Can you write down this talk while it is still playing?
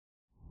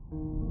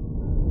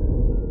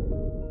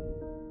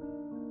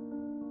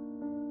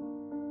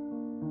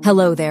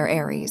Hello there,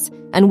 Aries,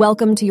 and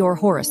welcome to your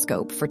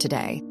horoscope for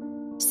today,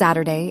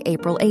 Saturday,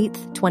 April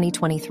 8th,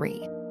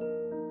 2023.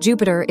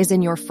 Jupiter is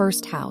in your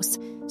first house,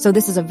 so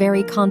this is a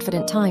very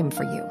confident time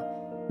for you.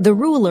 The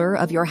ruler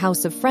of your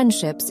house of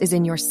friendships is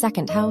in your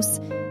second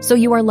house, so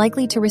you are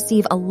likely to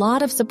receive a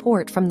lot of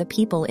support from the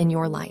people in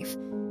your life.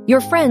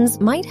 Your friends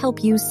might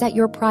help you set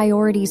your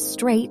priorities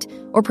straight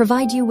or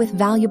provide you with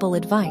valuable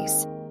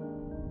advice.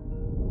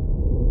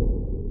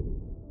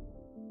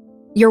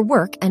 Your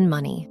work and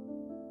money.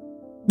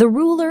 The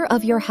ruler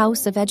of your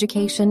house of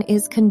education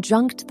is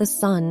conjunct the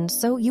sun,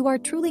 so you are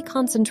truly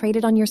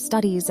concentrated on your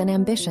studies and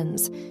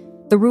ambitions.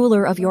 The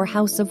ruler of your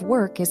house of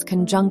work is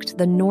conjunct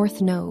the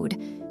north node,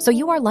 so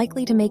you are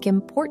likely to make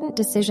important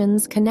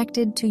decisions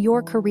connected to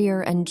your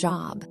career and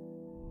job.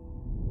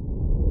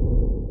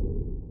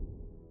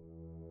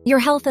 Your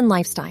health and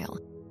lifestyle.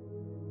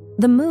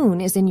 The moon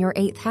is in your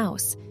 8th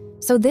house,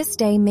 so this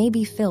day may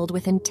be filled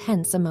with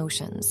intense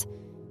emotions.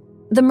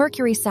 The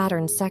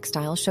Mercury-Saturn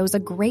sextile shows a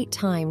great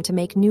time to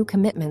make new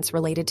commitments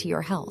related to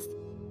your health.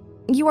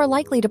 You are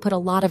likely to put a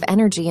lot of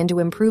energy into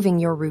improving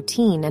your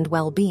routine and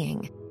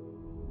well-being.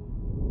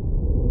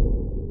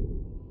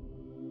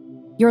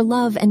 Your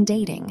love and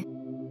dating.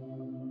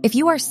 If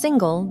you are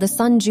single, the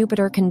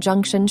Sun-Jupiter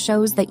conjunction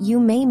shows that you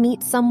may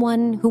meet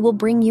someone who will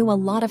bring you a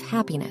lot of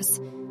happiness.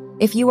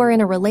 If you are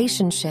in a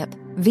relationship,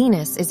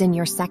 Venus is in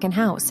your 2nd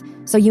house,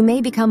 so you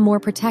may become more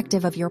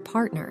protective of your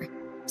partner.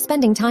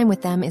 Spending time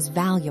with them is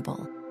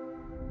valuable.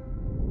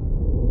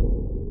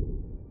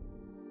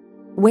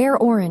 Wear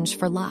orange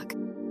for luck.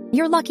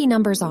 Your lucky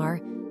numbers are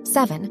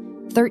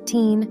 7,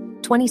 13,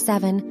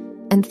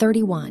 27, and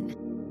 31.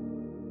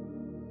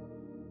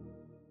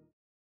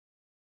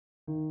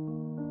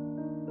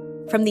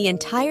 From the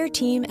entire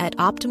team at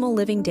Optimal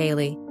Living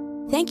Daily,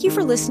 thank you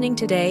for listening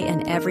today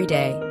and every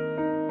day.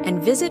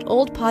 And visit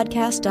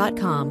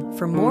oldpodcast.com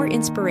for more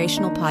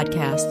inspirational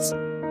podcasts.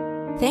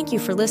 Thank you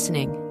for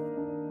listening.